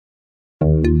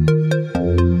Hello,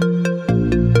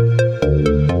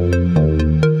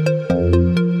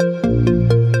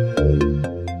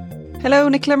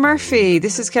 Nicola Murphy.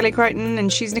 This is Kelly Crichton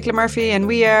and she's Nicola Murphy and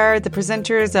we are the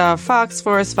presenters of Fox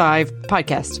Forest 5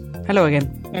 podcast. Hello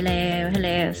again.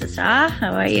 Hello, sister.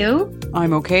 How are you?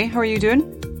 I'm okay. How are you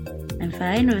doing? I'm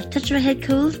fine. With a touch of a head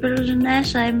cold, but other than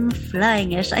that, I'm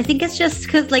flying it. I think it's just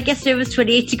because, like, yesterday was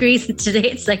 28 degrees and today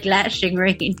it's like lashing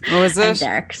rain. Oh, is it? And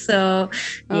dark. So,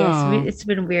 yes, it's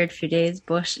been a weird few days,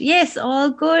 but yes,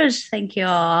 all good. Thank you.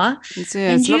 It's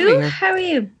and you? Lovely here. How are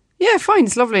you? Yeah, fine.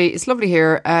 It's lovely. It's lovely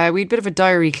here. We had a bit of a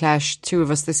diary clash, two of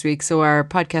us this week. So our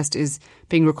podcast is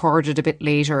being recorded a bit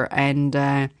later and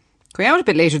going out a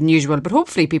bit later than usual. But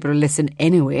hopefully people will listen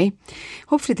anyway.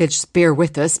 Hopefully they'll just bear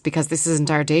with us because this isn't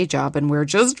our day job and we're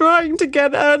just trying to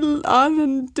get on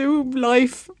and do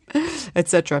life,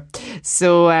 etc.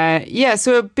 So,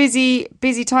 so a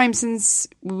busy time since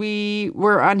we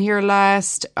were on here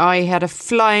last. I had a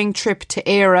flying trip to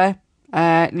Éire,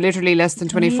 literally less than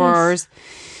 24 hours.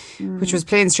 Which was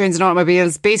planes, trains and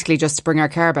automobiles, basically just to bring our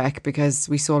car back because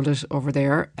we sold it over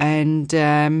there. And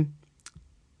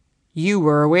you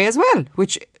were away as well,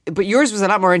 but yours was a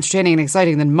lot more entertaining and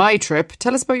exciting than my trip.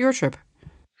 Tell us about your trip.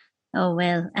 Oh,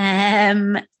 well,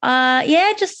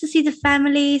 just to see the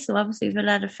family. So obviously we have a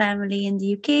lot of family in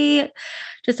the UK,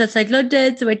 just outside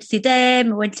London. So I went to see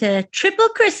them. I went to triple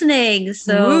christenings.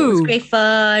 So It was great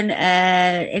fun.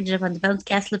 Ended up on the bounce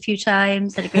castle a few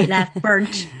times. Had a great laugh.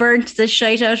 Burnt the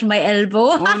shite out of my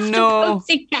elbow. Oh, no. The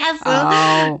bouncing castle.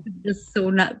 Oh. Just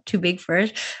so not too big for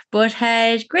it. But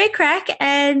had great crack.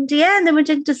 And then went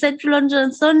into central London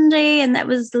on Sunday. And that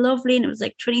was lovely. And it was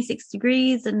like 26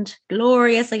 degrees and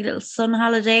glorious, like a little sun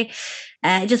holiday.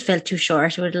 It just felt too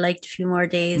short. I would have liked a few more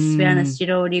days, to be honest. You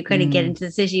know, when you kind of get into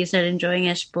the city, you start enjoying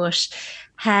it. But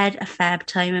had a fab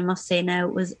time, I must say now.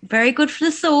 It was very good for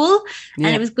the soul. Yeah.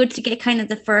 And it was good to get kind of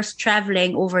the first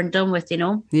travelling over and done with, you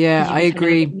know. Yeah, I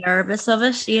agree. Kind of nervous of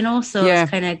it, you know. So it's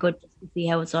kind of good to see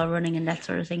how it's all running and that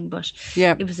sort of thing. But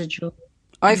it was a joy.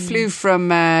 I flew from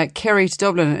Kerry to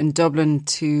Dublin and Dublin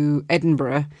to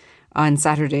Edinburgh on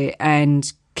Saturday.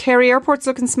 And Kerry Airport's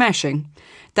looking smashing.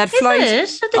 That flight.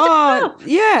 Is it?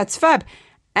 Yeah, it's fab.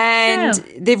 And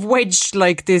they've wedged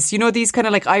like this, you know, these kind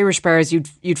of like Irish bars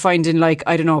you'd find in like,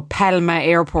 I don't know, Palma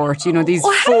Airport, you know, these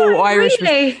faux Irish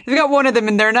bars. They've got one of them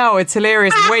in there now. It's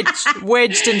hilarious.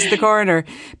 Wedged into the corner.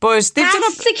 But they've done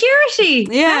up security.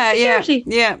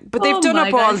 Yeah. But they've done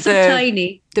up all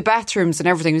the bathrooms and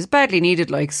everything. It was badly needed,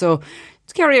 like, so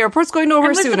Kerry Airport's going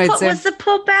over soon, I'd say. Was the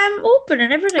pub open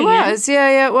and everything? It was,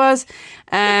 it was.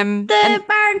 The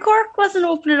bar in Cork wasn't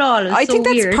open at all. I think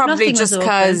that's probably just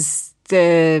because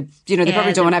they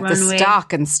probably don't have the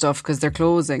stock and stuff because they're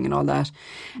closing and all that.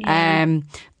 Yeah.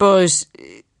 But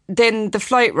then the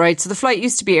flight, right? So the flight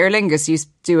used to be Aer Lingus, used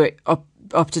to do it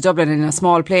up to Dublin in a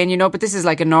small plane, you know, but this is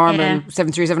like a normal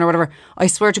 737 or whatever. I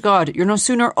swear to God, you're no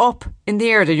sooner up in the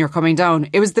air than you're coming down.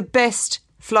 It was the best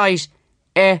flight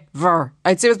ever.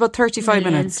 I'd say it was about 35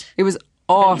 minutes. It was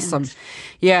awesome.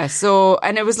 Yeah, so,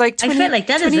 and it was like 20, I felt like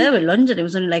that as well with London. It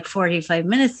was only like 45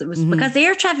 minutes. It was because the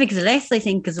air traffic is less, I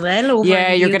think, as well. Over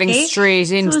in the you're UK. Getting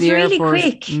straight into the really airport.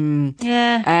 Quick.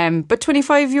 Yeah. But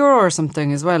 €25 or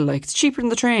something as well. Like, it's cheaper than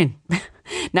the train.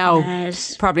 Now,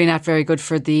 probably not very good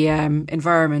for the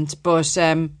environment, but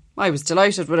I was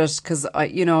delighted with it because,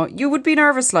 you would be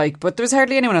nervous, but there was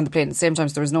hardly anyone on the plane at the same time,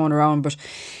 so there was no one around. But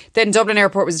then Dublin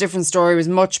Airport was a different story. It was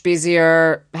much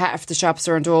busier. Half the shops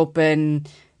weren't open.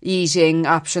 Eating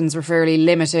options were fairly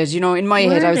limited. You know, in my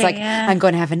head, I was like, I'm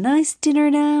going to have a nice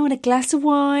dinner now and a glass of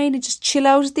wine and just chill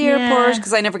out at the airport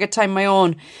because I never get time my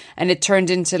own. And it turned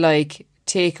into like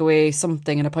takeaway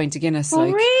something and a pint of Guinness.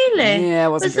 Oh, really? Yeah, it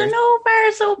wasn't Was there no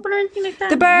bars open or anything like that?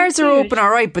 The bars are open,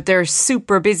 all right, but they're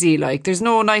super busy. Like, there's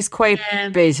no nice quiet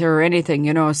bit or anything,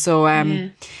 you know. So,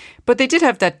 but they did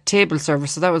have that table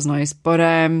service, so that was nice. But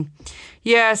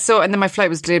so, and then my flight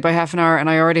was delayed by half an hour, and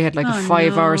I already had like a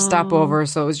 5-hour stopover,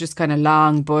 so it was just kind of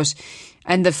long.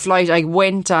 And the flight I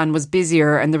went on was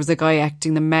busier, and there was a guy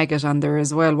acting the maggot on there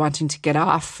as well, wanting to get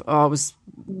off. Oh, it was...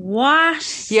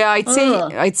 What? Yeah,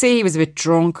 I'd say he was a bit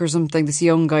drunk or something. This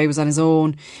young guy was on his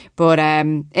own. But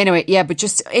anyway, but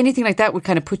just anything like that would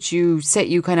kind of set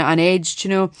you kind of on edge, you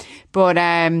know. But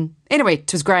anyway,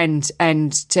 it was grand.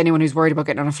 And to anyone who's worried about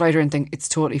getting on a flight or anything, it's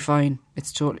totally fine.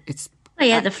 Oh,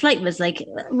 yeah, the flight was like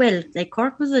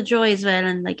Cork was a joy as well,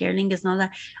 and like Aer Lingus and all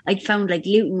that. I found like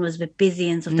Luton was a bit busy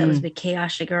and stuff. That was a bit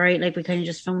chaotic, all right? Like we kind of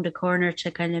just found a corner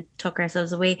to kind of tuck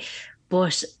ourselves away.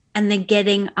 And then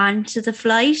getting onto the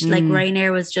flight, like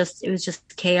Ryanair was just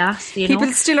chaos. You people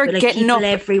know? Still are with, like, getting people up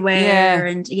everywhere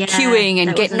and queuing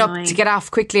and getting up to get off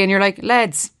quickly, and you're like,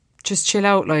 lads, just chill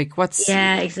out. Like, what's...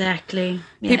 Yeah, exactly.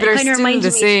 Yeah, People it are kind of still reminds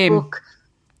the me same. to book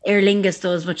Aer Lingus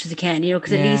though as much as you can,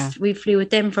 because at least we flew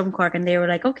with them from Cork and they were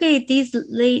like, okay, these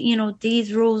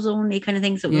rows only kind of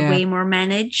things that were way more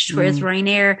managed. Whereas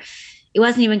Ryanair, it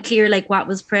wasn't even clear like what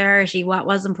was priority, what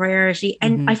wasn't priority.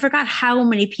 And I forgot how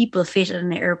many people fit in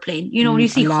an airplane. When you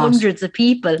see hundreds of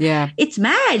people, it's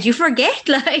mad. You forget,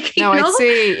 like, I'd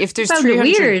say if there's 300,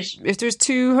 weird. If there's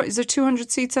is there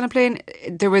 200 seats on a plane?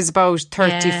 There was about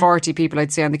 30, 40 people,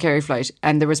 I'd say, on the Kerry flight.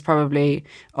 And there was probably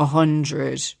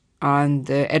 100 on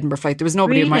the Edinburgh flight. There was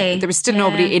nobody there was still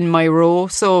nobody in my row,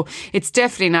 so it's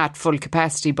definitely not full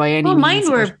capacity by any means. Mine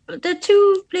were, the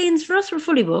 2 planes for us were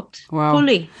fully booked. Wow.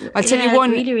 Fully. I'll tell you one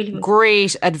really, really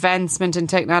great advancement in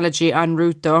technology en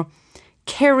route though.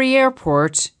 Kerry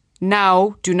Airport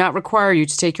now do not require you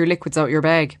to take your liquids out your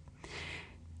bag.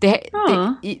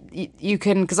 You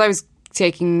can, because I was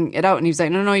taking it out and he was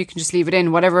like, no, you can just leave it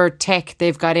in. Whatever tech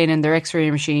they've got in their x-ray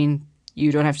machine,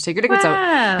 you don't have to take your liquids out.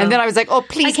 And then I was like, oh,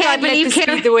 please God, let this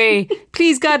be the way.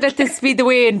 Please God, let this be the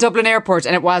way in Dublin Airport.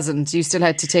 And it wasn't. You still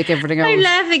had to take everything out. I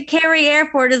laugh at Kerry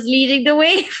Airport is leading the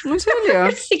way I'll tell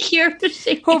you. for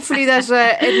security. Hopefully that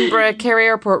Edinburgh Kerry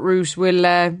Airport route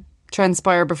will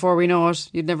transpire before we know it.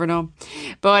 You'd never know.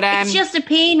 But it's just a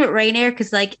pain with Ryanair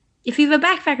because, like, if you have a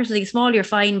backpack or something small, you're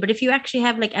fine. But if you actually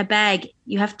have like a bag,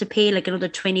 you have to pay like another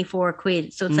 24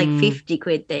 quid. So it's like 50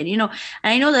 quid then, And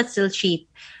I know that's still cheap.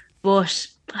 But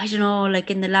I don't know,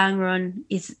 like in the long run,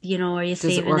 are you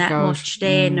saving that much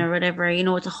then or whatever? It's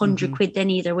 100 quid then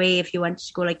either way if you wanted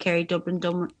to go like Kerry, Dublin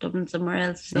somewhere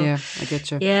else. So, yeah, I get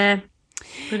you. Yeah.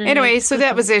 But anyway, so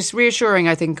that was it. Reassuring,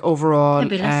 I think, overall.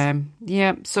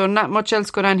 Yeah, so not much else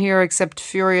going on here except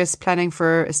furious planning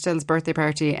for Estelle's birthday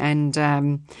party and trying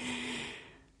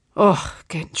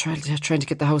to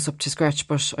get the house up to scratch,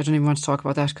 but I don't even want to talk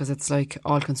about that because it's like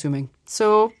all consuming.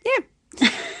 So, yeah.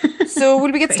 So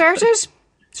will we get started?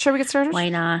 Shall we get started? Why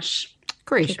not?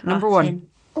 Great. Kick Number off 1.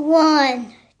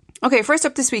 then. Okay, first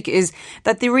up this week is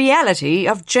that the reality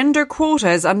of gender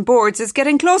quotas on boards is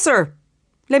getting closer.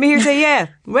 Let me hear you say yeah.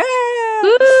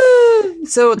 Woo!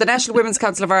 So the National Women's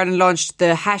Council of Ireland launched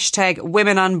the hashtag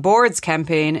Women on Boards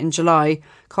campaign in July,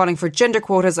 calling for gender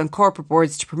quotas on corporate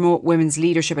boards to promote women's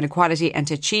leadership and equality and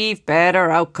to achieve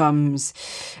better outcomes.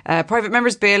 A private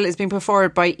member's bill is being put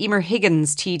forward by Emer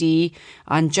Higgins, TD,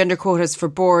 on gender quotas for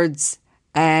boards.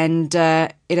 And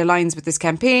it aligns with this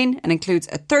campaign and includes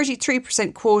a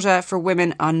 33% quota for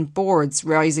women on boards,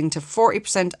 rising to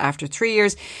 40% after 3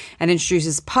 years, and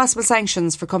introduces possible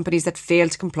sanctions for companies that fail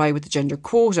to comply with the gender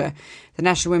quota. The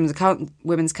National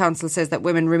Women's Council says that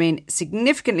women remain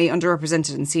significantly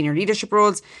underrepresented in senior leadership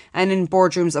roles and in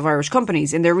boardrooms of Irish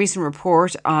companies. In their recent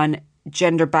report on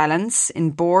gender balance in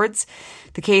boards,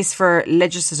 the case for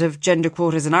legislative gender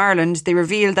quotas in Ireland, they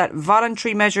revealed that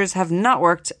voluntary measures have not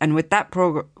worked, and with that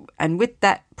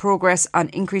progress on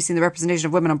increasing the representation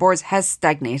of women on boards has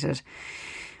stagnated.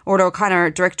 Orla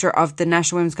O'Connor, director of the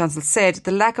National Women's Council, said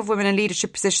the lack of women in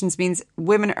leadership positions means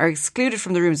women are excluded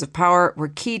from the rooms of power where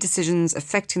key decisions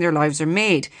affecting their lives are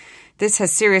made. This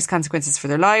has serious consequences for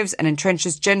their lives and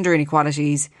entrenches gender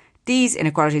inequalities. These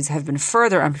inequalities have been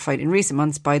further amplified in recent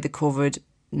months by the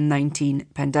COVID-19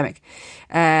 pandemic.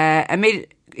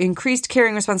 Amid increased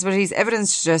caring responsibilities,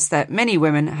 evidence suggests that many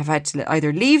women have had to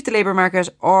either leave the labour market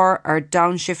or are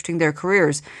downshifting their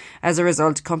careers. As a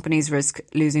result, companies risk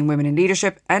losing women in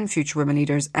leadership and future women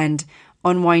leaders and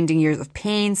unwinding years of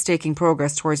painstaking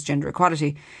progress towards gender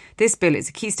equality. This bill is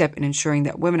a key step in ensuring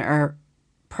that women are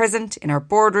present in our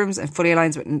boardrooms and fully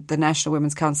aligns with the National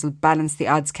Women's Council Balance the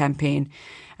Odds campaign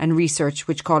and research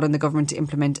which called on the government to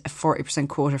implement a 40%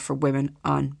 quota for women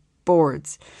on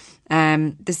boards.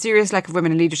 The serious lack of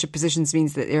women in leadership positions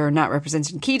means that they are not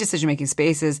represented in key decision-making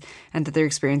spaces and that their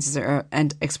experiences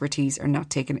and expertise are not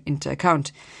taken into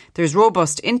account. There's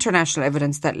robust international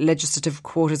evidence that legislative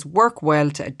quotas work well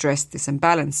to address this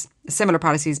imbalance. A similar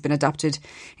policy has been adopted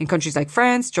in countries like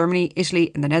France, Germany,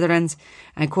 Italy and the Netherlands,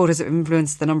 and quotas have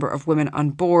influenced the number of women on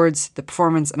boards, the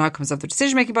performance and outcomes of the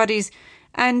decision-making bodies,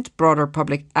 and broader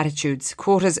public attitudes.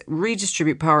 Quotas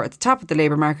redistribute power at the top of the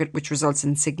labour market, which results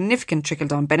in significant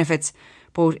trickle-down benefits,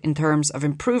 both in terms of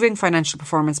improving financial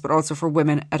performance, but also for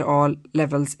women at all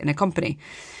levels in a company.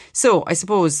 So I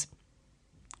suppose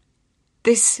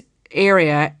this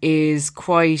area is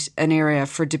quite an area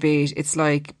for debate. It's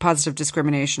like positive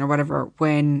discrimination or whatever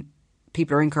when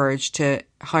people are encouraged to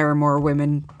hire more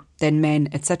women than men,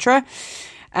 etc.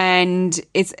 And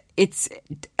it's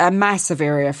a massive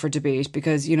area for debate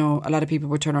because, a lot of people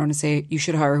would turn around and say you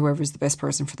should hire whoever's the best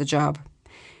person for the job.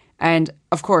 And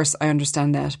of course, I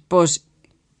understand that. But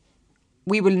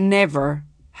we will never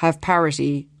have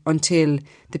parity until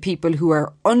the people who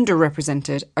are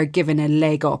underrepresented are given a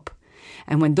leg up.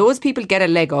 And when those people get a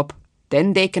leg up,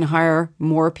 then they can hire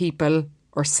more people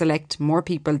or select more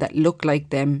people that look like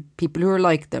them, people who are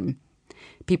like them,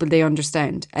 people they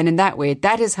understand. And in that way,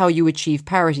 that is how you achieve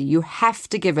parity. You have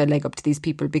to give a leg up to these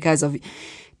people because of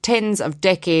tens of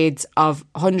decades of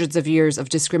hundreds of years of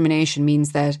discrimination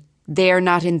means that they're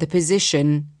not in the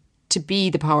position to be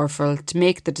the powerful, to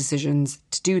make the decisions,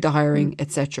 to do the hiring,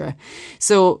 etc.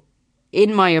 So,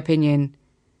 in my opinion,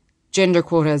 gender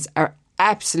quotas are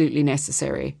absolutely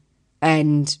necessary,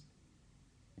 and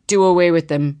do away with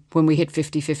them when we hit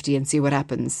 50-50 and see what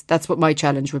happens. That's what my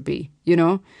challenge would be, you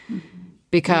know,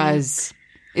 because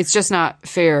it's just not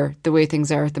fair the way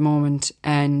things are at the moment.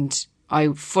 And I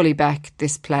fully back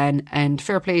this plan, and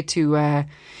fair play to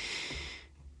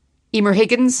Emer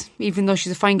Higgins, even though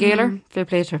she's a fine Gaeler. Fair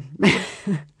play to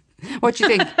her. What do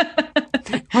you think?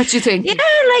 What do you think? Yeah,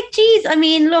 like, geez, I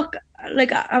mean, look,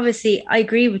 like, obviously, I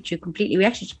agree with you completely. We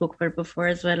actually spoke about it before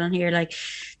as well on here, like,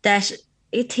 that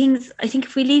I think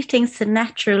if we leave things to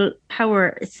natural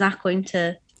power, it's not going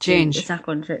to change. It's not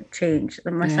going to change.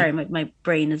 Sorry, my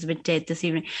brain is a bit dead this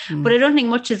evening. But I don't think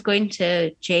much is going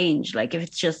to change. Like, if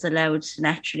it's just allowed to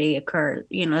naturally occur,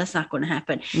 you know, that's not going to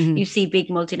happen. You see big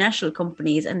multinational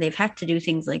companies and they've had to do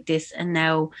things like this. And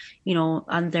now, you know,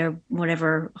 on their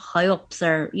whatever high ups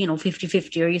are, you know,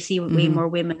 50-50, or you see way more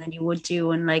women than you would do.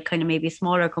 And like kind of maybe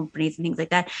smaller companies and things like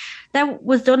that. That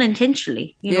was done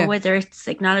intentionally, you know, whether it's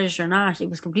acknowledged or not, it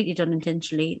was completely done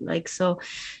intentionally. Like, so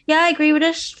yeah, I agree with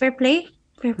it. Fair play.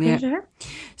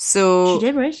 So she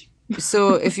did, right?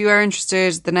 So if you are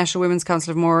interested, the National Women's Council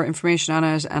have more information on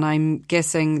it, and I'm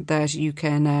guessing that you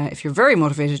can, if you're very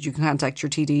motivated, you can contact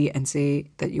your TD and say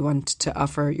that you want to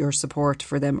offer your support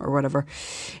for them or whatever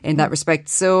in that respect.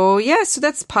 So yeah, so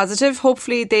that's positive.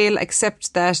 Hopefully they'll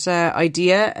accept that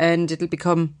idea and it'll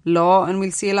become law, and we'll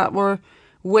see a lot more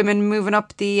women moving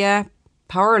up the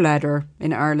power ladder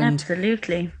in Ireland.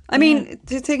 Absolutely. I mean,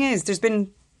 the thing is, there's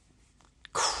been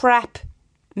crap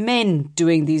men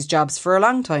doing these jobs for a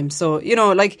long time. So, you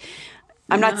know, like,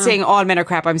 I'm not saying all men are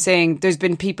crap. I'm saying there's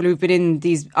been people who've been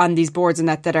on these boards and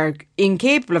that are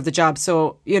incapable of the job.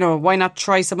 So, you know, why not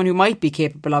try someone who might be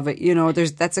capable of it? You know,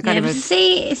 that's a kind of a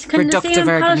it's kind of the same in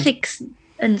argument. Politics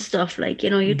and stuff, like, you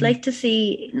know, you'd like to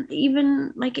see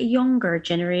even like a younger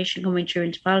generation coming through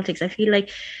into politics. I feel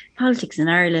like politics in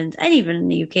Ireland and even in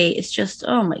the UK, it's just,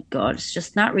 oh my God, it's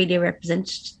just not really a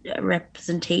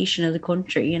representation of the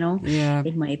country, you know,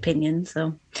 in my opinion.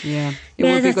 So it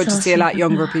would be good to see a lot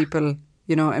younger people,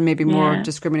 you know, and maybe more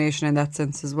discrimination in that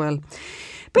sense as well.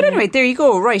 But anyway, there you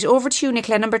go. Right, over to you,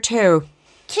 Nicola, number 2.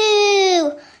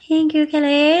 Thank you,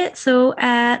 Kelly. So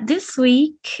this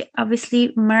week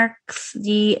obviously marks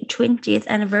the 20th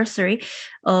anniversary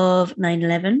of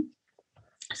 9/11.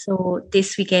 So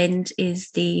this weekend is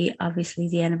obviously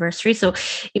the anniversary. So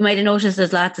you might have noticed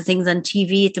there's lots of things on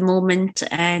TV at the moment,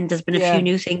 and there's been a few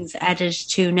new things added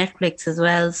to Netflix as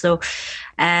well. So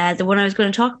the one I was going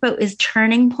to talk about is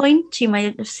Turning Point. You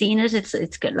might have seen it.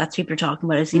 It's got lots of people talking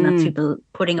about it. I've seen lots of people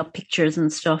putting up pictures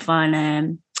and stuff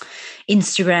on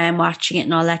Instagram, watching it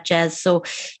and all that jazz. So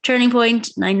Turning Point,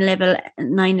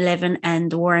 9/11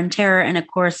 and the War on Terror. And of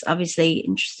course, obviously,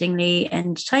 interestingly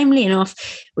and timely enough,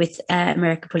 with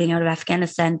America pulling out of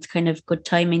Afghanistan, it's kind of good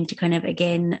timing to kind of,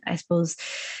 again, I suppose,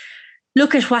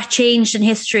 look at what changed in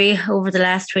history over the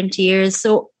last 20 years.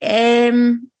 So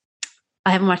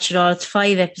I haven't watched it all. It's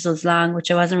 5 episodes long, which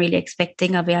I wasn't really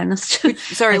expecting, I'll be honest.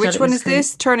 Which one is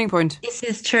this? Turning Point? This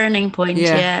is Turning Point,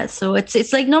 yeah. So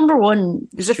it's like number 1.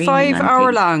 Is it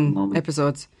 5-hour long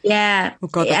episodes? Yeah. Oh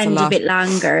God, that's and a lot. A bit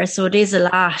longer. So it is a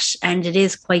lot, and it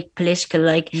is quite political.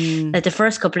 Like the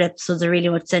first couple of episodes are really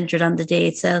much centered on the day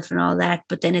itself and all that.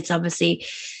 But then it's obviously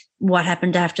what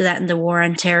happened after that in the War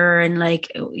on Terror, and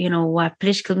like, you know, what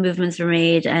political movements were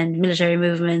made and military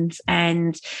movements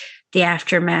and the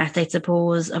aftermath, I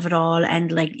suppose, of it all.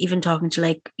 And like even talking to,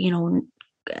 like, you know,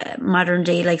 modern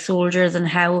day like soldiers and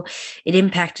how it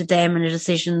impacted them and their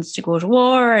decisions to go to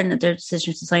war and their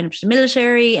decisions to sign up to the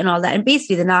military and all that, and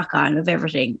basically the knock on of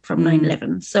everything from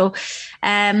 9/11. So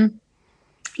so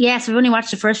we've only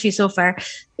watched the first few so far.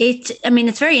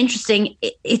 It's very interesting.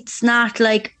 It's not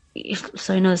like,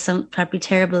 so I know it sounds probably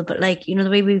terrible, but like, you know, the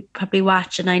way we probably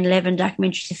watch a 9/11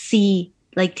 documentary to see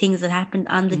like things that happened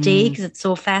on the day, because it's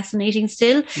so fascinating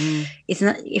still. It's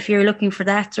not, if you're looking for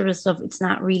that sort of stuff, it's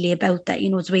not really about that, you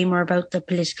know, it's way more about the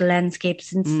political landscape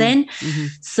since then.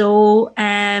 So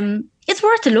it's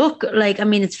it's worth a look. Like, I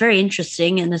mean, it's very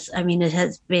interesting, and it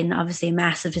has been obviously a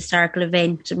massive historical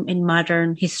event in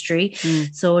modern history.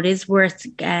 So it is worth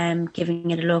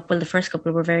giving it a look. Well, the first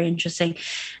couple were very interesting.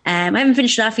 I haven't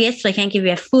finished it off yet, so I can't give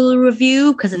you a full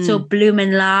review because it's so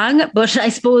blooming long. But I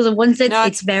suppose in one sense,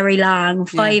 it's very long,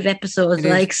 5 episodes.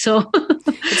 Like, so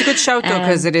it's a good shout though,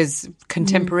 because it is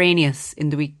contemporaneous in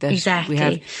the week that we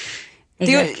have.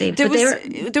 Exactly.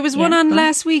 There was one on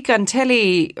last week on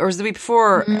telly, or was the week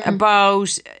before,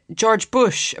 about George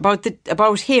Bush,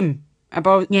 about him,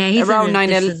 around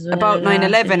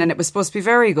 9/11, and it was supposed to be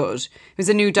very good. It was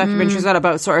a new documentary as well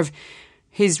about sort of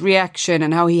his reaction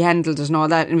and how he handled it and all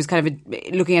that. And it was kind of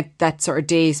looking at that sort of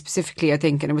day specifically, I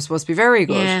think, and it was supposed to be very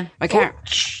good. Yeah. I can't.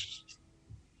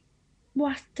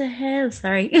 What the hell?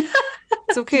 Sorry.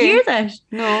 It's okay. Did you hear that?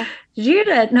 No. Did you hear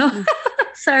that? No.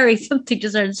 Sorry, something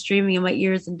just started streaming in my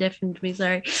ears and deafened me.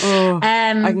 Sorry. Oh,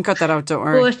 I can cut that out. Don't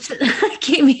worry. But it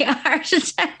gave me a heart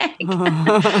attack.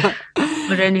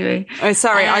 But anyway,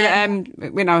 sorry.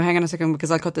 Wait now. Hang on a second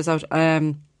because I'll cut this out.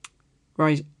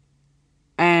 Right.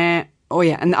 Oh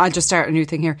yeah, and I'll just start a new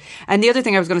thing here. And the other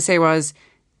thing I was going to say was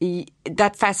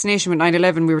that fascination with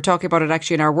 9/11. We were talking about it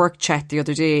actually in our work chat the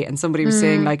other day, and somebody was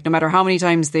saying like no matter how many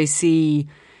times they see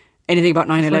anything about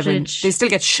 9/11, they still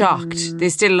get shocked. They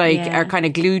still are kind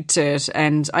of glued to it,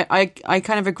 and I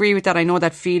kind of agree with that. I know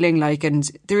that feeling, like, and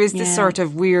there is this sort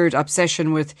of weird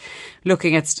obsession with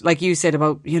looking at, like you said,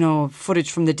 about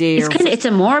footage from the day. It's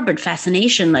a morbid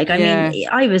fascination. Like, I mean,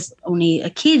 I was only a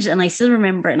kid, and I still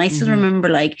remember,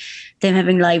 like them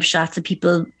having live shots of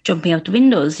people jumping out the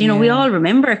windows. We all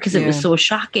remember because it was so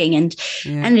shocking, and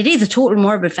it is a total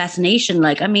morbid fascination.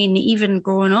 Like, I mean, even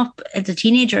growing up as a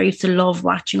teenager, I used to love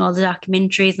watching all the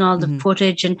documentaries and all the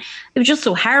footage, and it was just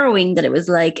so harrowing that it was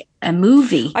like a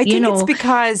movie. I think it's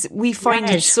because we find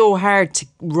it so hard to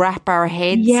wrap our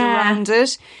heads around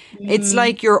it. It's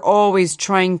like you're always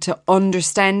trying to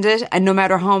understand it, and no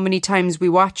matter how many times we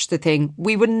watch the thing,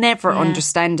 we will never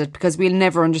understand it, because we'll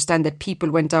never understand that people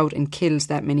went out and killed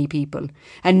that many people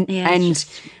and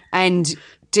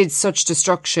did such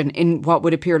destruction in what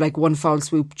would appear like one foul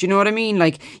swoop. Do you know what I mean?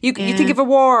 Like, you think of a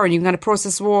war and you can kind of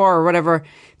process war or whatever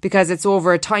because it's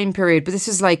over a time period, but this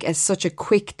is like such a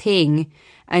quick thing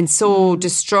and so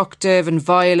destructive and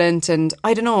violent, and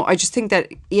I don't know, I just think that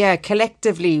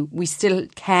collectively we still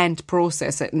can't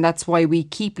process it, and that's why we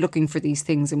keep looking for these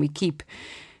things and we keep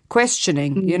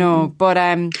questioning, but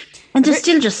and there's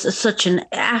still just such an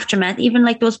aftermath, even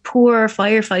like those poor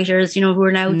firefighters, who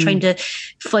are now trying to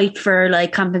fight for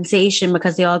like compensation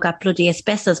because they all got bloody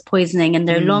asbestos poisoning and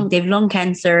they've lung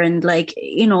cancer and like,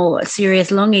 serious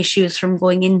lung issues from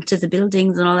going into the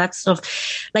buildings and all that stuff.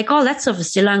 Like, all that stuff is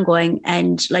still ongoing,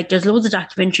 and like there's loads of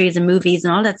documentaries and movies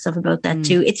and all that stuff about that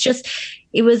too. It's just,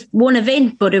 it was one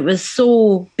event, but it was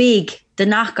so big. The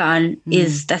knock on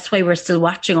is that's why we're still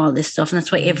watching all this stuff, and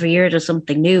that's why every year there's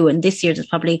something new, and this year there's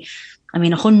probably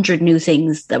 100 new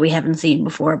things that we haven't seen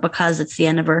before because it's the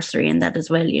anniversary and that as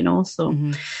well, so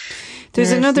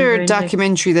there's another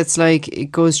documentary that's like, it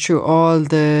goes through all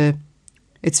the,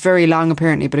 it's very long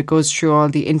apparently, but it goes through all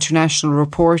the international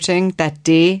reporting that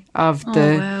day of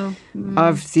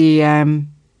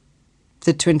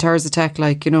the Twin Towers attack,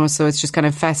 so it's just kind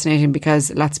of fascinating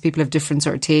because lots of people have different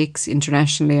sort of takes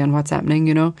internationally on what's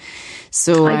happening,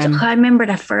 So I remember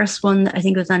that first one, I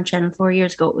think it was on Channel 4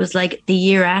 years ago. It was like the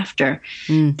year after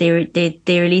they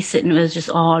released it, and it was just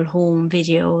all home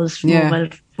videos, mobile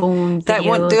phone videos. That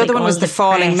one, the other one was The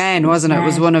Falling Man, wasn't it? It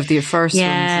was one of the first ones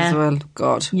as well.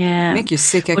 God, make you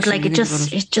sick. Actually, but like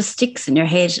it just sticks in your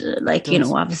head. Like,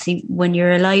 obviously when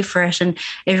you're alive for it, and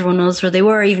everyone knows where they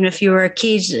were, even if you were a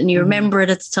kid and you remember it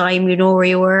at the time, you know where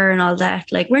you were and all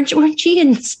that. Like, weren't you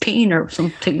in Spain or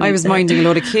something? I was minding a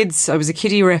load of kids. I was a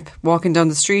kiddie rep walking down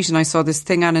the street, and I saw this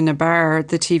thing on in a bar,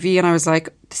 the TV, and I was like,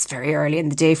 this is very early in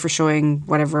the day for showing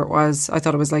whatever it was. I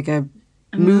thought it was like a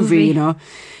movie,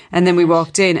 And then we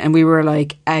walked in and we were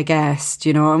like aghast,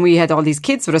 and we had all these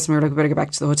kids with us, and we were like, we better go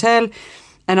back to the hotel.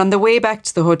 And on the way back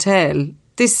to the hotel,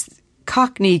 this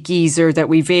Cockney geezer that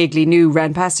we vaguely knew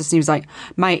ran past us, and he was like,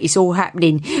 mate, it's all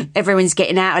happening. Everyone's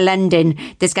getting out of London.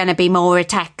 There's going to be more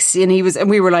attacks. And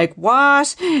we were like,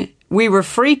 what? We were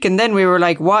freaking then. We were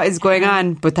like, what is going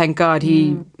on? But thank God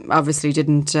he obviously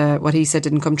didn't, what he said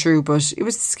didn't come true, but it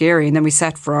was scary. And then we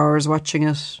sat for hours watching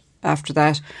it after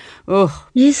that. Oh,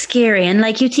 it is scary. And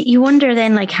like you wonder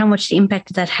then like how much the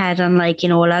impact that had on like, a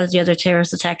lot of the other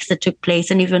terrorist attacks that took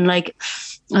place. And even like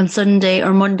on Sunday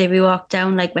or Monday, we walked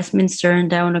down like Westminster and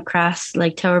down across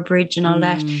like Tower Bridge and all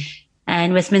that,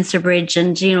 and Westminster Bridge,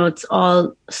 and it's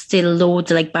all still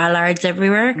loads of like ballards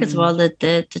everywhere because of all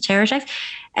the terror attacks.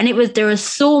 And there was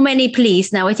so many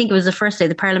police. Now, I think it was the first day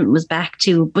the Parliament was back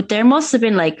too, but there must have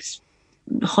been like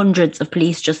hundreds of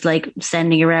police just like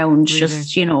standing around, Really?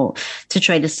 just, to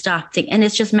try to stop things. And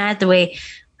it's just mad the way,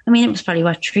 I mean, it was probably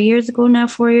 3 years ago now,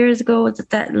 4 years ago, was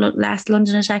it that last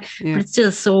London attack? Yeah. But it's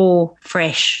still so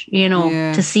fresh,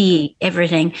 Yeah. to see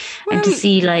everything and to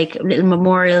see like little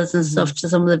memorials and stuff to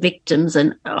some of the victims.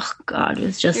 And oh God,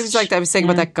 it was like I was saying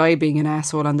about that guy being an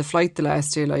asshole on the flight the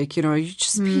last day. Like, you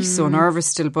just be so nervous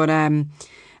still. But and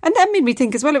that made me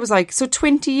think as well. It was like, so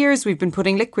 20 years we've been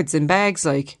putting liquids in bags,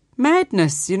 like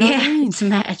madness. You know what I mean? It's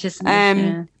mad, isn't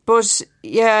it? But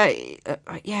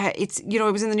it's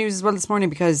it was in the news as well this morning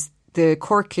because the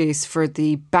court case for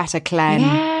the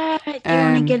Bataclan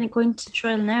they're only going to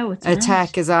trial now. It's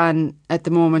attack is on at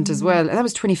the moment as well, and that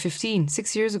was 2015,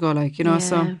 6 years ago. Like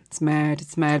so it's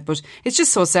mad. But it's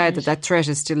just so sad that threat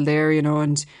is still there.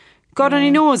 And God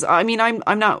only knows. I mean,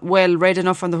 I'm not well read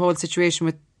enough on the whole situation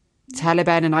with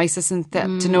Taliban and ISIS and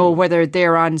to know whether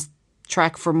they're on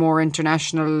track for more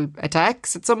international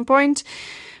attacks at some point.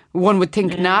 One would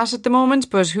think not at the moment,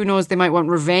 but who knows? They might want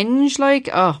revenge.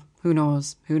 Who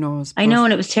knows? I know,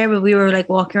 and it was terrible. We were like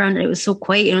walking around and it was so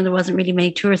quiet. There wasn't really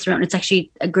many tourists around. It's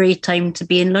actually a great time to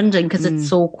be in London because it's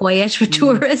so quiet for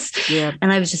tourists. Yeah.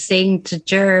 And I was just saying to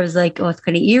Jer, I was like, oh, it's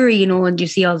kind of eerie, and you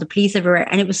see all the police everywhere.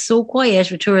 And it was so quiet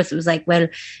for tourists. It was like, well,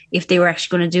 if they were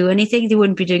actually going to do anything, they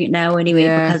wouldn't be doing it now anyway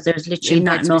because there's literally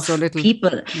not enough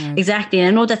people. Yeah. Exactly. And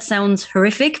I know that sounds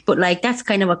horrific, but like that's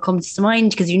kind of what comes to mind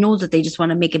because that they just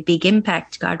want to make a big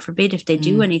impact, God forbid, if they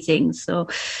do anything. So,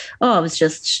 it was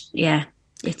just... Yeah.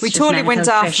 We totally went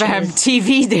off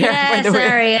TV there, by the way.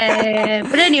 Sorry,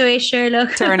 But anyway, sure,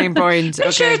 look. Turning point.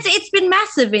 But sure, it's been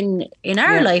massive in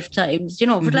our lifetimes. For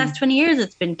the last 20 years,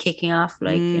 it's been kicking off, so.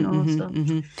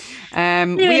 Anyway,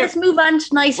 let's move on to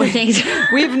nicer things.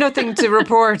 We have nothing to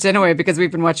report anyway because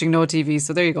we've been watching no TV,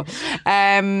 so there you go.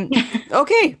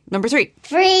 Okay, number 3.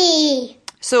 3.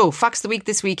 So, Fox of the Week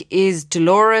this week is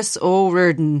Dolores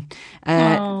O'Riordan.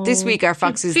 This week our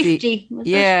Fox is 50.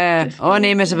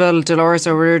 Unimitable Dolores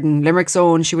O'Riordan, Limerick's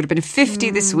own. She would have been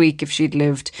 50 this week if she'd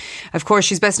lived. Of course,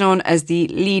 she's best known as the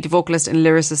lead vocalist and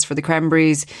lyricist for the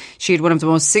Cranberries. She had one of the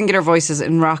most singular voices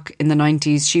in rock in the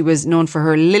 90s. She was known for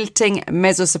her lilting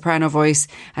mezzo-soprano voice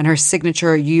and her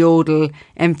signature yodel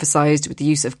emphasised with the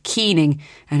use of keening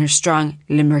and her strong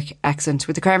Limerick accent.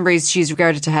 With the Cranberries, she's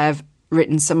regarded to have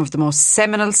written some of the most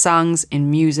seminal songs in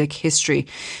music history.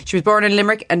 She was born in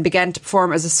Limerick and began to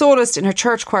perform as a soloist in her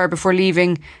church choir before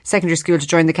leaving secondary school to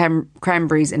join the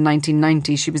Cranberries in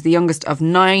 1990. She was the youngest of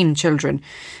 9 children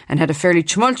and had a fairly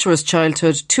tumultuous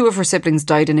childhood. 2 of her siblings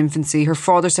died in infancy. Her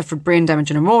father suffered brain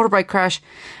damage in a motorbike crash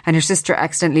and her sister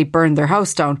accidentally burned their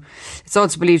house down. It's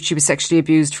also believed she was sexually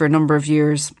abused for a number of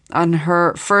years. On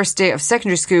her first day of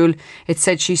secondary school, it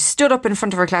said she stood up in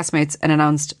front of her classmates and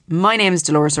announced, "My name is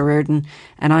Dolores O'Riordan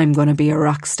and I'm going to be a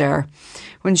rock star."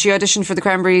 When she auditioned for the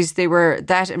Cranberries, they were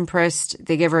that impressed.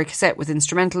 They gave her a cassette with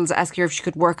instrumentals, asking her if she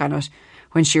could work on it.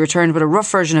 When she returned with a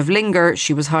rough version of Linger,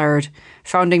 she was hired.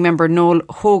 Founding member Noel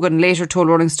Hogan later told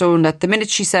Rolling Stone that the minute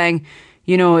she sang,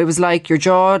 it was like your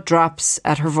jaw drops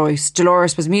at her voice.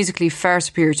 Dolores was musically far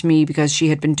superior to me because she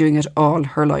had been doing it all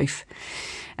her life.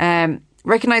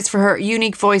 Recognised for her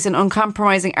unique voice and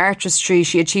uncompromising artistry,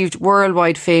 she achieved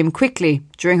worldwide fame quickly.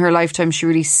 During her lifetime, she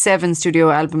released 7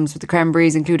 studio albums with the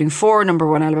Cranberries, including 4 number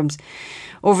 1 albums.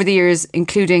 Over the years,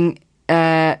 including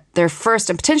their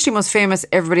first and potentially most famous,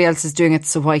 Everybody Else Is Doing It,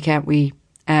 So Why Can't We?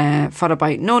 Followed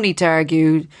by No Need to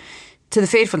Argue, To the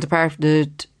Faithful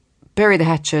Departed, Bury the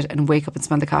Hatchet and Wake Up and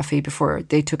Smell the Coffee before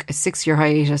they took a 6-year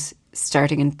hiatus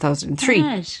starting in 2003.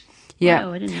 Right. Yeah.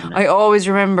 Wow, I didn't know that. I always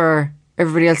remember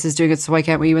Everybody Else Is Doing It, So Why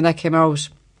Can't We? When that came out,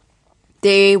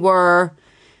 they were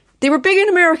big in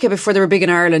America before they were big in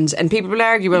Ireland, and people will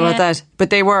argue about that, but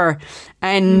they were.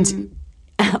 And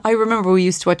I remember we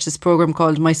used to watch this programme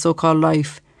called My So-Called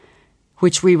Life,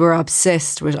 which we were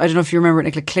obsessed with. I don't know if you remember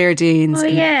it, like Claire Danes. Oh,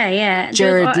 yeah.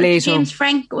 Jared Leto.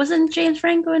 Wasn't James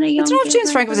Franco in a young... I don't know if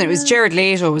James Franco was in it. It was Jared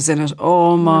Leto was in it.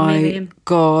 Oh my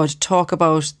God. Talk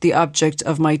about the object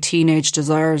of my teenage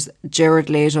desires, Jared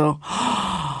Leto.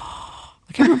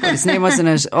 I can't remember what his name was in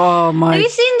it. Oh my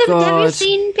God. Have you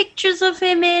seen pictures of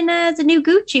him in the new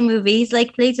Gucci movie? He's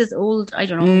like plays this old, I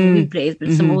don't know who he plays,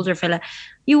 but some older fella.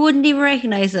 You wouldn't even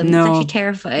recognise him. No. It's actually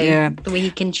terrifying the way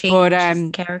he can change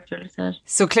his character like that.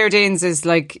 So Claire Danes is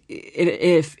like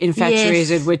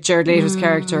infatuated with Jared Leto's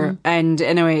character, and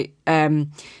anyway, they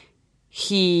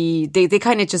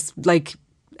kind of just like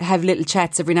have little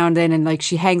chats every now and then, and like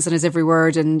she hangs on his every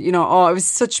word, and it was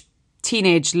such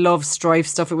teenage love strife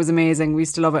stuff. It was amazing. We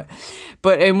used to love it.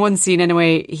 But in one scene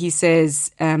anyway, he says,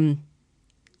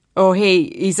 oh, hey,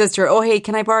 he says to her, oh, hey,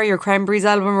 can I borrow your Cranberries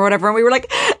album or whatever? And we were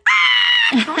like,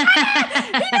 he knows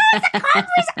the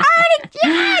Cranberries artist.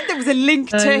 Yeah, there was a link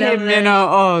to him, you know.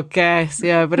 Oh, guess,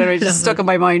 yeah. But anyway, it just stuck in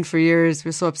my mind for years.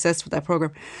 We're so obsessed with that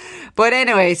program. But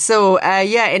anyway, so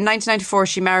in 1994,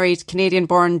 she married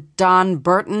Canadian-born Don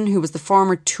Burton, who was the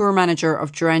former tour manager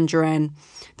of Duran Duran.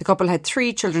 The couple had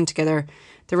 3 children together.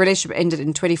 The relationship ended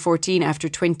in 2014 after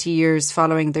 20 years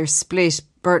following their split.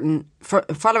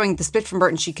 Following the split from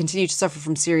Burton, she continued to suffer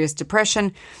from serious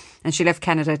depression, and she left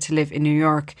Canada to live in New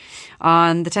York.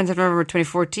 On the 10th of November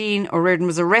 2014, O'Riordan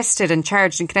was arrested and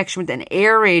charged in connection with an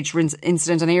air rage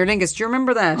incident on Aer Lingus. Do you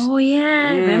remember that? Oh, yeah,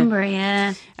 I remember,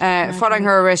 yeah. Following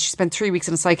her arrest, she spent 3 weeks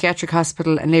in a psychiatric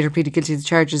hospital and later pleaded guilty to the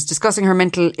charges. Discussing her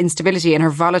mental instability and her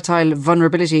volatile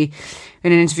vulnerability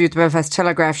in an interview with the Belfast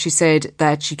Telegraph, she said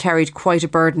that she carried quite a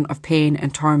burden of pain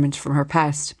and torment from her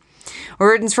past.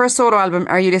 O'Riordan's first solo album,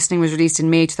 Are You Listening?, was released in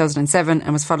May 2007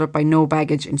 and was followed by No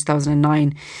Baggage in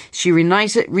 2009. She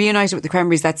reunited with the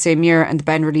Cranberries that same year, and the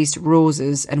band released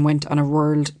Roses and went on a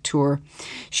world tour.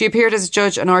 She appeared as a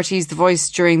judge on RT's The Voice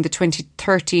during the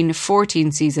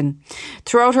 2013-14 season.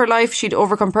 Throughout her life, she'd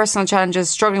overcome personal challenges,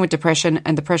 struggling with depression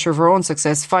and the pressure of her own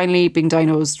success, finally being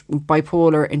diagnosed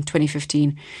bipolar in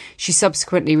 2015. She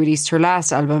subsequently released her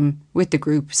last album with the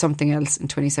group, Something Else, in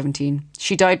 2017.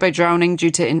 She died by drowning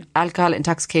due to alcohol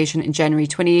intoxication in January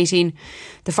 2018.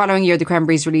 The following year, the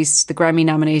Cranberries released the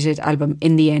Grammy-nominated album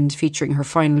In the End, featuring her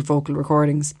final vocal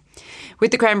recordings.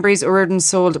 With the Cranberries, O'Riordan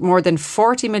sold more than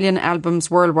 40 million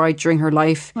albums worldwide during her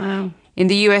life. Wow. In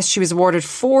the US, she was awarded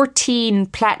 14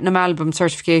 platinum album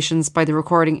certifications by the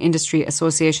Recording Industry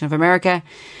Association of America.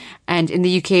 And in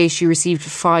the UK, she received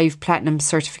 5 platinum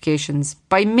certifications.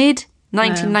 By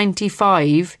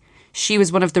mid-1995, she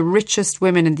was one of the richest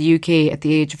women in the UK at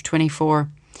the age of 24.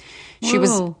 She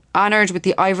was honoured with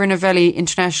the Ivor Novelli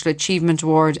International Achievement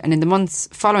Award, and in the months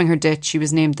following her death, she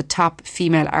was named the top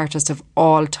female artist of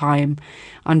all time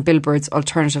on Billboard's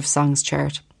Alternative Songs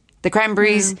chart. The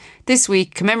Cranberries this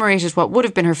week commemorated what would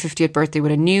have been her 50th birthday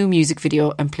with a new music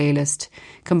video and playlist,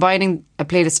 combining a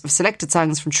playlist of selected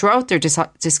songs from throughout their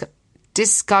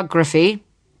discography.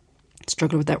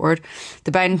 Struggle with that word.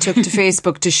 The band took to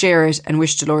Facebook to share it and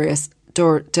wish Dolores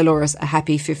a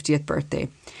happy 50th birthday.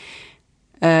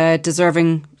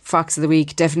 Deserving Fox of the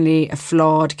Week, definitely a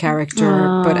flawed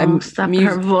character, but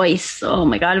her voice. Oh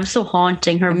my God, it was so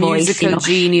haunting. Her voice, musical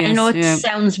genius. I know it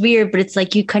sounds weird, but it's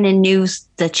like you kind of knew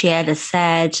that she had a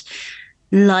sad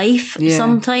life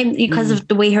sometimes because of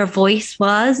the way her voice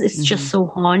was. It's just so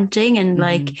haunting and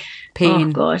like pain.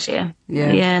 Oh God,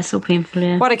 yeah, so painful.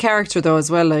 Yeah, what a character though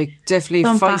as well. Like definitely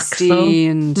feisty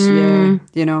and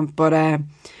you know, but.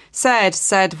 Sad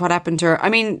what happened to her. I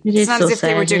mean, it's not as if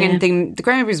they were doing anything, the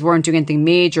Cranberries weren't doing anything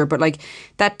major, but like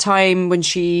that time when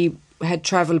she had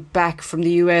travelled back from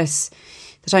the US,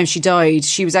 the time she died,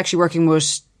 she was actually working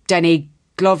with Danny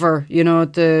Glover, you know,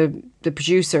 the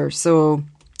producer. So,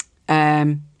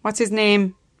 what's his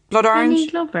name? Blood Orange? Danny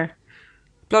Glover.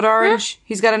 Blood Orange. Yeah.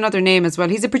 He's got another name as well.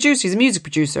 He's a producer. He's a music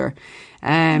producer.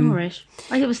 Right.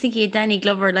 I was thinking of Danny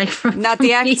Glover, like from the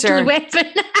actor. Lethal Weapon.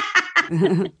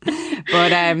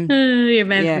 But your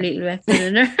man from Little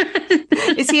Weapon.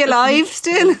 Is he alive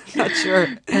still? Not sure.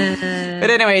 But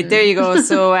anyway, there you go.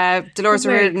 So Dolores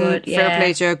O'Riordan, fair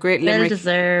play to you. Great limerick. Well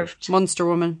deserved. Munster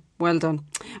woman. Well done.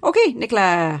 Okay,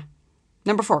 Nicola.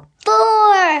 Number 4.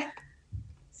 So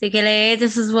Gilly,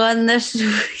 this is one that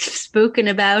we've spoken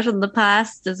about in the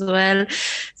past as well.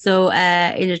 So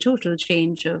in a total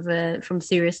change of from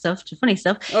serious stuff to funny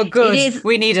stuff. Oh good,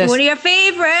 we need it. One of your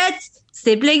favourites.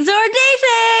 Siblings or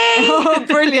dating? Oh,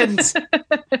 brilliant.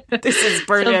 This is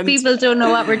brilliant. Some people don't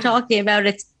know what we're talking about.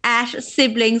 It's at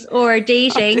siblings or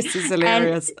dating. Oh, this is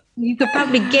hilarious. And you could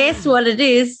probably guess what it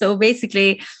is. So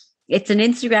basically, it's an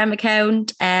Instagram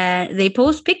account. They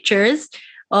post pictures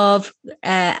of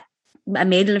a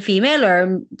male and a female,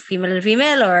 or female and a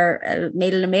female, or a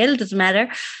male and a male, doesn't matter.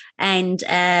 And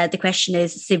the question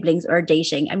is siblings or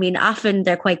dating. I mean, often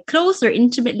they're quite close or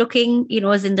intimate looking, you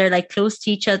know, as in they're like close to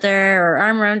each other or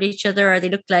arm around each other, or they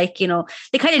look like, you know,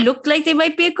 they kind of look like they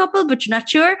might be a couple, but you're not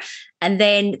sure. And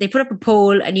then they put up a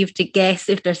poll and you have to guess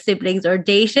if they're siblings or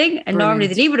dating. And normally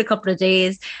they leave it a couple of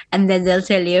days and then they'll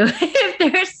tell you if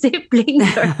they're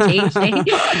siblings or dating.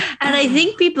 And I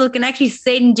think people can actually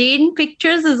send in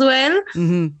pictures as well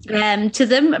to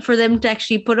them for them to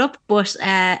actually put up. But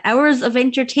hours of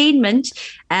entertainment,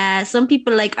 some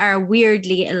people like are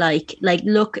weirdly alike, like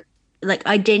look like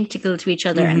identical to each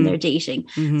other and they're dating.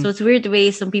 So it's weird the way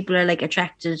some people are like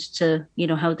attracted to, you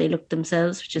know, how they look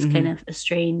themselves, which is kind of a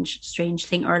strange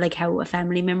thing, or like how a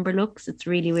family member looks. It's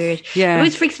really weird. Yeah. It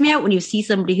always freaks me out when you see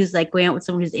somebody who's like going out with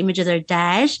someone whose image of their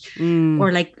dad,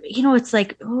 or like, you know, it's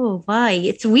like, oh, why?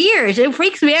 It's weird. It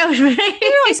freaks me out. You know,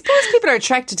 I suppose people are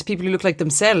attracted to people who look like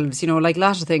themselves, you know, like a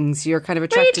lot of things. You're kind of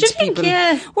attracted to people.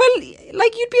 Yeah. Well,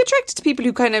 like you'd be attracted to people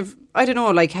who kind of, I don't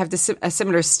know, like have a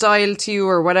similar style to you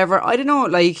or whatever. I don't know,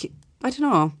 like, I don't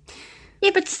know.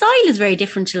 Yeah, but style is very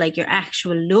different to like your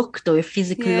actual look, though, your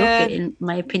physical look, in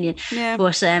my opinion. Yeah.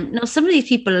 But no, some of these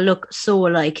people look so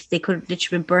alike. They could have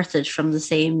literally been birthed from the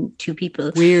same two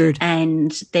people. Weird.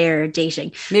 And they're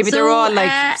dating. Maybe they're all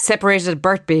like separated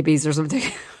birth babies or something.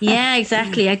 Yeah,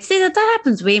 exactly. I'd say that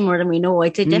happens way more than we know.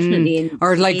 I'd say definitely.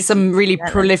 Or like some really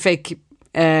prolific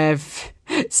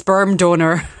sperm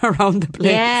donor around the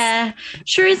place. Yeah,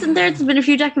 sure. Isn't there? There's been a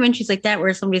few documentaries like that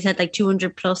where somebody's had like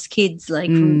 200 plus kids, like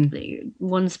from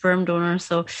one sperm donor.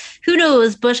 So who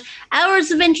knows? But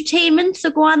hours of entertainment.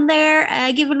 So go on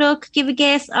there, give a look, give a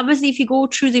guess. Obviously, if you go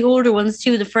through the older ones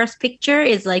too, the first picture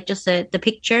is like just the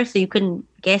picture, so you can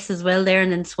guess as well there,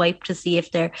 and then swipe to see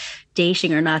if they're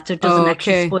dating or not. So it doesn't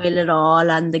actually spoil it all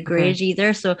on the grid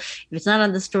either. So if it's not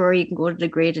on the story, you can go to the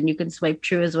grid and you can swipe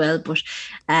through as well. But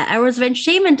hours of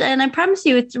entertainment, and I promise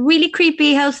you, it's really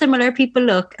creepy how similar people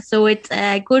look. So it's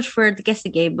good for the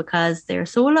guessing game because they're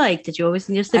so alike that you always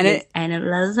need your siblings, and a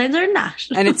lot of times they're not.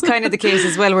 And it's kind of the case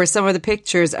as well where some of the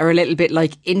pictures are a little bit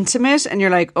like intimate, and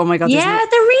you're like, oh my god, they're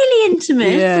really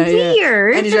intimate. It's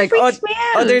weird. And you're like,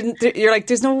 you're like,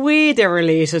 there's no way they're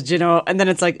related, you know. And then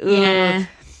it's like, ugh.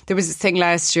 There was this thing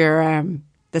last year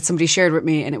that somebody shared with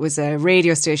me, and it was a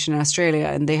radio station in Australia,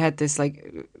 and they had this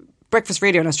like breakfast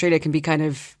radio in Australia can be kind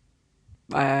of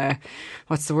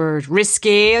what's the word,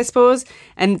 risque, I suppose.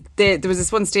 And there was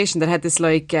this one station that had this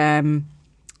like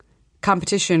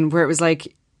competition where it was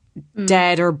like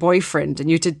dad or boyfriend, and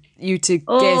you to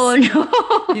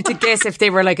guess if they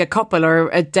were like a couple or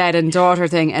a dad and daughter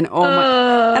thing. And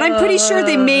and I'm pretty sure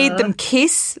they made them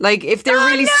kiss. Like if they're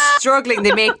really struggling,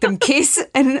 they make them kiss.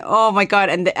 And oh my god!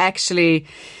 And actually,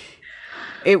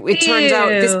 it turned out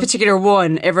this particular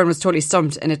one, everyone was totally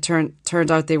stumped, and it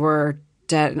turned out they were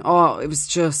dead. And it was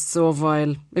just so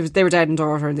vile. They were dad and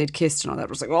daughter, and they'd kissed and all that. It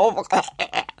was like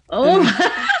Oh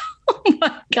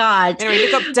my god! Anyway,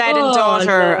 look up dad and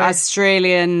daughter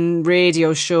Australian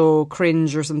radio show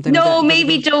cringe or something. No,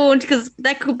 maybe don't, because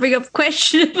that could bring up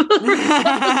questionable.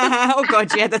 Oh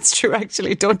god, yeah, that's true.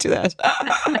 Actually, don't do that.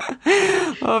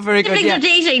 Oh, very good. Siblings are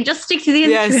dating. Just stick to the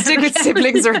Instagram. Yeah, stick with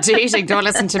siblings or dating. Don't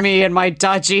listen to me and my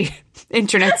dodgy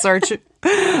internet search.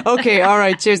 Okay, all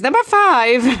right. Cheers. Number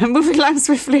 5. Moving along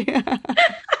swiftly.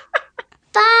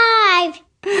 5.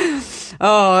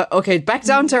 Oh, okay. Back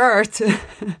down to earth.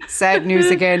 Sad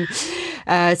news again.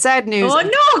 Sad news. Oh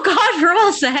no, God, we're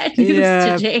all sad news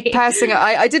today. Passing.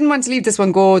 I didn't want to leave this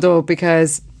one go though,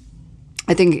 because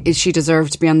I think she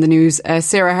deserved to be on the news.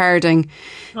 Sarah Harding,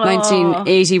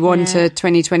 1981 to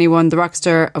 2021, the rock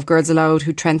star of Girls Aloud,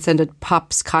 who transcended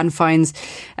pop's confines.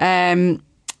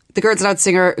 The Girls Aloud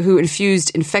singer, who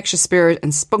infused infectious spirit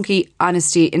and spunky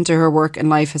honesty into her work and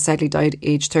life, has sadly died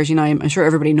aged 39. I'm sure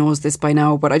everybody knows this by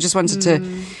now, but I just wanted to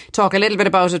talk a little bit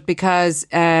about it because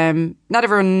not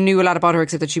everyone knew a lot about her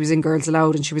except that she was in Girls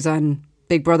Aloud and she was on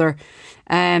Big Brother.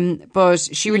 But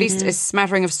she released a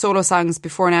smattering of solo songs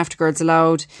before and after Girls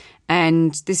Aloud.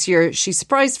 And this year she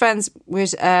surprised fans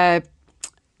with a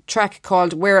track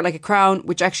called Wear It Like a Crown,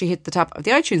 which actually hit the top of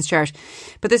the iTunes chart.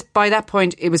 But by that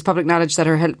point, it was public knowledge that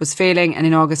her health was failing, and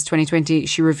in August 2020,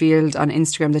 she revealed on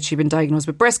Instagram that she'd been diagnosed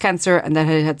with breast cancer and that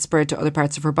it had spread to other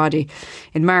parts of her body.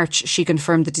 In March, she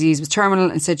confirmed the disease was terminal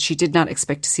and said she did not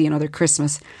expect to see another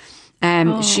Christmas.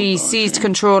 She seized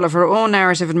control of her own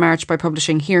narrative in March by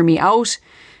publishing Hear Me Out,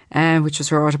 which was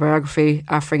her autobiography,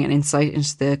 offering an insight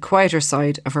into the quieter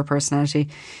side of her personality.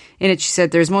 In it, she said,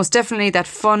 "There's most definitely that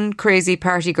fun, crazy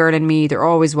party girl in me. There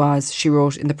always was," she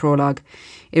wrote in the prologue.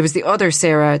 It was the other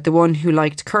Sarah, the one who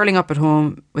liked curling up at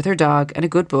home with her dog and a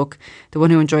good book, the one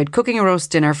who enjoyed cooking a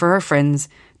roast dinner for her friends,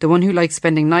 the one who liked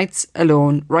spending nights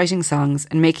alone, writing songs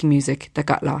and making music, that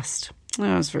got lost. Oh,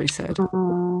 that was very sad.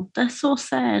 Oh, that's so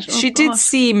sad. She did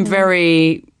seem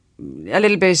a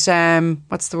little bit,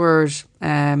 what's the word?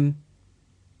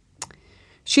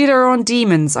 She had her own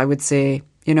demons, I would say.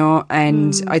 You know,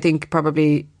 and I think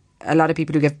probably a lot of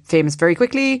people who get famous very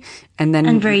quickly and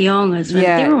very young as well.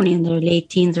 They were only in their late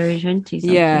teens or 20s.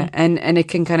 Yeah, and it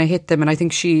can kind of hit them. And I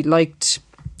think she liked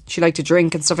to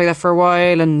drink and stuff like that for a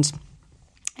while, and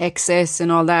excess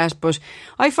and all that. But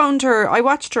I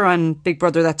watched her on Big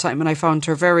Brother that time, and I found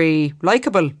her very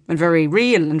likeable and very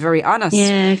real and very honest.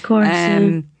 Yeah, of course.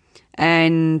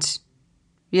 And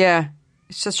yeah,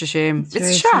 it's such a shame. It's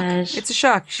a shock. Sad. It's a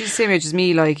shock. She's the same age as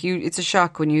me. Like you, it's a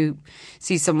shock when you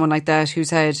see someone like that who's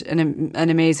had an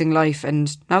amazing life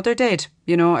and now they're dead.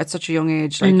 You know, at such a young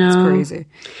age. Like it's crazy.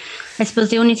 I suppose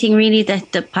the only thing really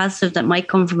that the positive that might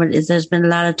come from it is there's been a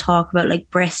lot of talk about like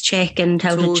breast check and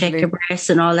how to check your breasts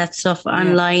and all that stuff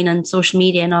online and social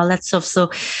media and all that stuff. So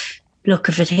look,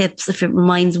 if it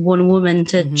reminds one woman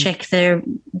to check their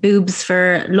boobs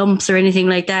for lumps or anything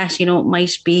like that, you know, it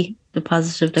might be the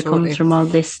positive that comes from all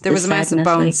this. There was a massive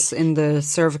bounce in the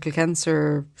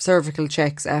cervical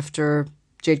checks after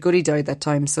Jade Goody died that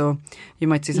time. So you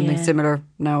might see something similar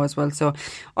now as well. So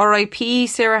R.I.P.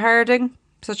 Sarah Harding.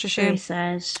 Such a shame. Very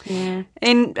sad, yeah.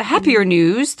 In happier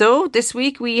news, though, this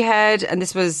week we had, and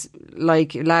this was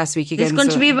like last week again. It's going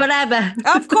to be about ABBA.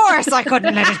 Of course, I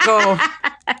couldn't let it go.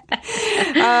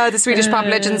 The Swedish pop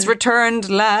legends returned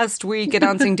last week,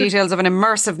 announcing details of an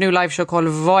immersive new live show called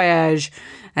Voyage,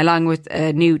 along with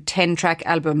a new 10-track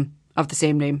album of the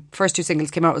same name. First 2 singles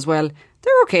came out as well.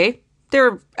 They're okay.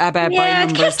 They're ABBA by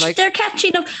numbers. They're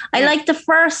catching up. I like the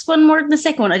first one more than the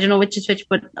second one. I don't know which is which,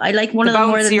 but I like one of them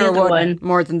more than the other one.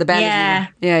 More than the band.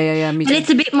 Yeah. Me too. And it's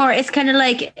a bit more, it's kind of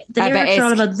like the lyrics are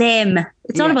all about them.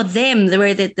 It's all about them, the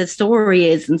way that the story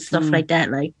is and stuff like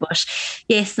that. Like, but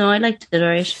yes, no, I liked it,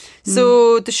 alright.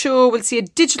 So the show will see a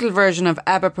digital version of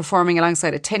ABBA performing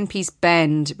alongside a 10-piece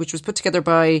band, which was put together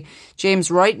by James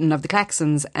Wrighton of the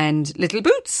Claxons and Little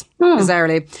Boots,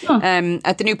 bizarrely,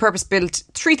 at the new purpose-built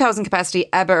 3,000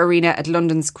 capacity ABBA Arena at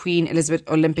London's Queen Elizabeth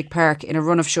Olympic Park in a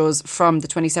run of shows from the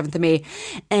 27th of May.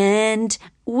 And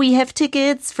we have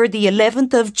tickets for the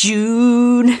 11th of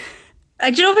June.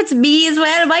 Do you know if it's me as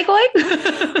well? Am I going?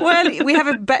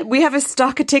 Well, we have a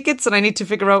stock of tickets, and I need to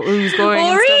figure out who's going.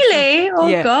 Oh, really?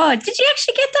 Oh, God! Did you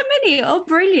actually get that many? Oh,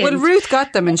 brilliant! Well, Ruth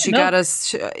got them, and she got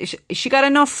us. She got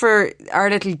enough for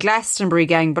our little Glastonbury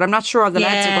gang, but I'm not sure all the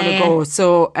lads are going to go.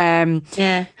 So,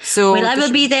 So, well, I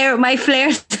will be there with my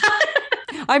flares.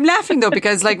 I'm laughing though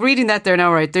because like reading that there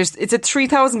now, right? It's a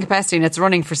 3,000 capacity and it's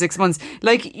running for 6 months.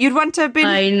 Like you'd want to have been.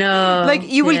 I know. Like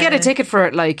you will get a ticket for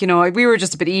it. Like, you know, we were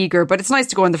just a bit eager, but it's nice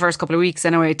to go in the first couple of weeks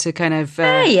anyway to kind of.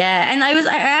 And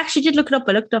I actually did look it up.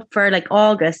 I looked up for like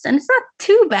August, and it's not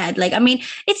too bad. Like, I mean,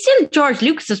 it's still George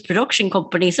Lucas's production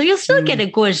company, so you'll still get a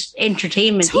good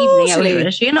entertainment evening out of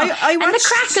it. You know, and the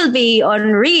crack will be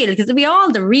unreal because it'll be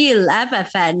all the real ABBA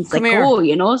fans that go.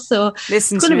 You know, so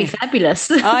listen, it's going to be fabulous.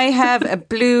 I have a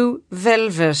blue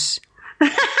velvet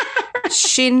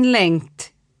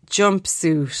shin-length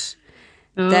jumpsuit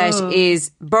that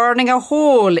is burning a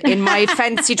hole in my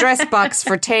fancy dress box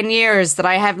for 10 years that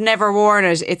I have never worn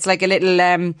it. It's like a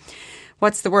little,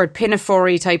 what's the word,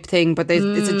 pinafore type thing, but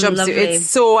it's a jumpsuit. Lovely. It's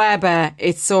so ABBA.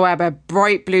 It's so ABBA.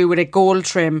 Bright blue with a gold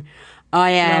trim.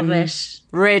 I am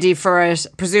ready for it,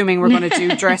 presuming we're going to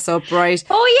do dress up, right?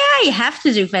 Oh, yeah, you have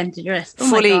to do fancy dress. Oh,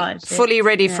 my God. Fully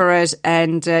ready for it.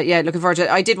 And looking forward to it.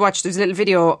 I did watch, there's a little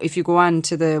video, if you go on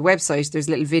to the website, there's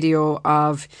a little video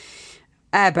of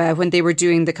ABBA when they were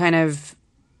doing the kind of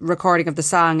recording of the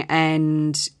song,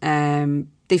 and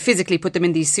they physically put them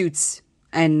in these suits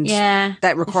and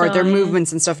that record their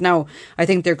movements and stuff. Now, I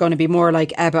think they're going to be more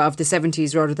like ABBA of the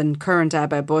 70s rather than current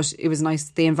ABBA, but it was nice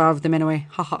they involved them anyway.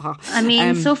 Ha ha ha. I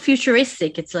mean, so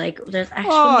futuristic. It's like there's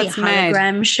actually a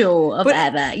hologram show of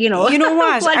ABBA, you know. You know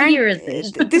what? What year is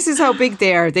it? This is how big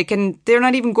they are. They're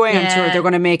not even going on tour. They're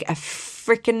going to make a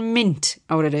freaking mint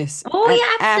out of this. Oh, yeah,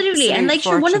 absolutely. And like,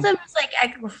 sure, one of them is like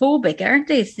agoraphobic, aren't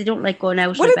they? So they don't like going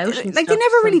out and about and stuff. Like, they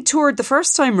never really toured the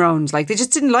first time round. Like, they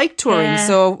just didn't like touring.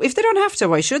 So if they don't have to,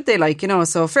 why should they? Like, you know,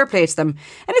 so fair play to them.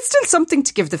 And it's still something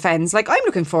to give the fans. Like, I'm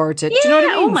looking forward to it. Yeah, do you know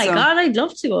what I mean? Oh my God, I'd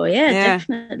love to go. Yeah,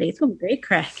 definitely. It's going to be great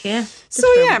crack, just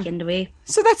so for yeah. a weekend away.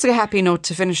 So that's a happy note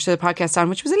to finish the podcast on,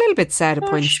 which was a little bit sad at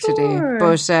points today.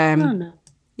 But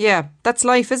yeah, that's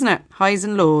life, isn't it? Highs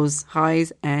and lows.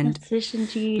 Highs and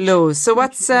lows. So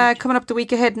what's coming up the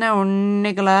week ahead now,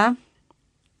 Nicola?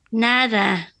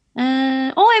 Nada.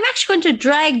 I'm actually going to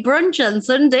drag brunch on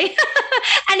Sunday.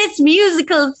 And it's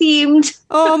musical themed.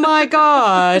 Oh my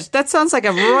God. That sounds like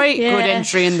a right good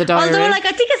entry in the diary. Although, like,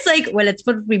 I think it's like, well, it's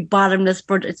supposed to be bottomless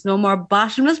brunch. It's no more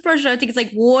bottomless brunch. I think it's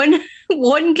like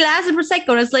one glass of Prosecco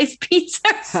and a slice of pizza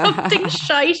or something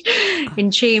shite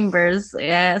in Chambers.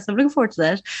 Yeah, so I'm looking forward to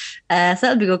that. So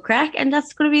that'll be good crack. And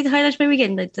that's going to be the highlight of my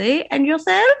weekend, I'd say. And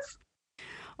yourself?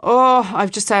 Oh,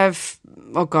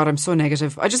 oh God, I'm so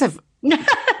negative. I just have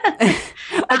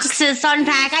Boxes, sun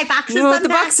pack. I boxes, No, sun the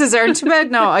pack. boxes aren't too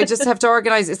bad now. I just have to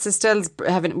organise. It's Estelle's we're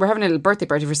having a little birthday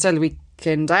party for Estelle the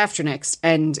weekend after next,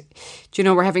 and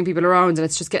we're having people around, and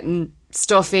it's just getting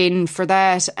stuff in for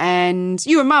that. And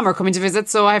you and Mum are coming to visit,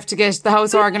 so I have to get the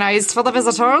house organised for the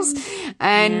visitors,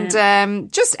 and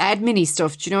just admin-y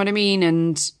stuff. Do you know what I mean?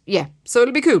 And yeah, so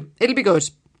it'll be cool. It'll be good.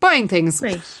 Buying things.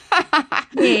 Great.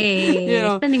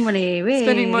 Yay. Spending money.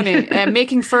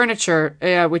 Making furniture,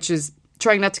 which is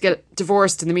trying not to get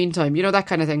divorced in the meantime, that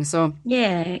kind of thing. So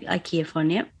yeah, IKEA fun,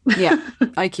 yeah. Yeah,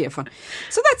 IKEA fun.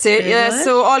 So that's it. Yeah,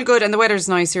 so all good, and the weather's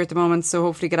nice here at the moment, so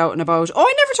hopefully get out and about. Oh,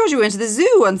 I never told you we went to the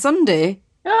zoo on Sunday.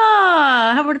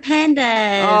 Oh, how were the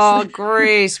pandas? Oh,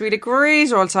 great. We had a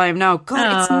great old time now.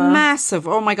 God, it's massive.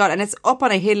 Oh my God. And it's up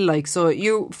on a hill, so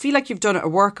you feel like you've done a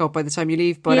workout by the time you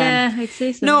leave. But yeah, I'd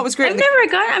say so. No, it was great.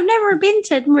 I've never been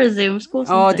to Edinburgh Zoo.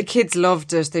 The kids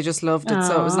loved it. They just loved it.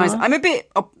 So it was nice. I'm a bit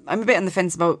on the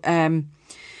fence about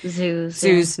zoos.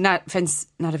 Yeah. Not a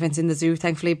fence in the zoo,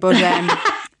 thankfully. But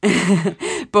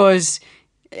but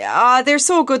they're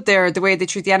so good there, the way they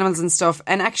treat the animals and stuff.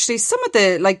 And actually some of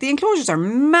the enclosures are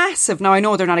massive. Now I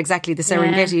know they're not exactly the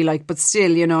Serengeti, but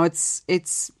still,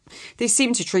 it's they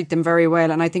seem to treat them very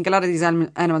well. And I think a lot of these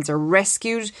animals are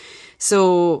rescued.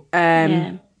 So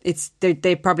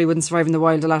they probably wouldn't survive in the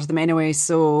wild, a lot of them anyway.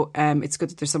 So it's good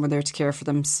that there's someone there to care for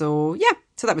them. So yeah,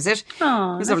 so that was it.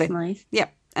 Oh, it was that's lovely. Nice. Yeah.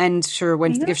 And sure,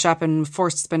 went to the gift shop and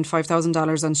forced to spend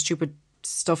 $5,000 on stupid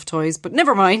stuffed toys, but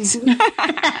never mind.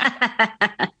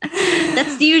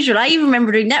 That's the usual. I even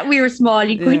remember doing that. We were small.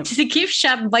 You'd go into the gift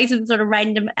shop and buy some sort of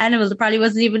random animal that probably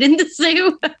wasn't even in the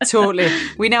zoo. Totally.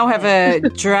 We now have a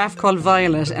giraffe called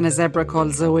Violet and a zebra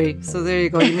called Zoe. So there you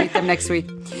go. You meet them next week.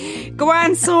 Go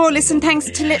on. So listen, thanks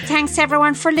to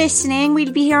everyone for listening.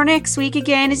 We'll be here next week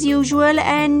again as usual.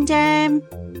 And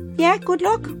good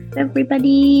luck.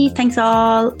 Everybody. Thanks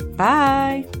all.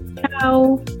 Bye.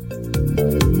 Ciao.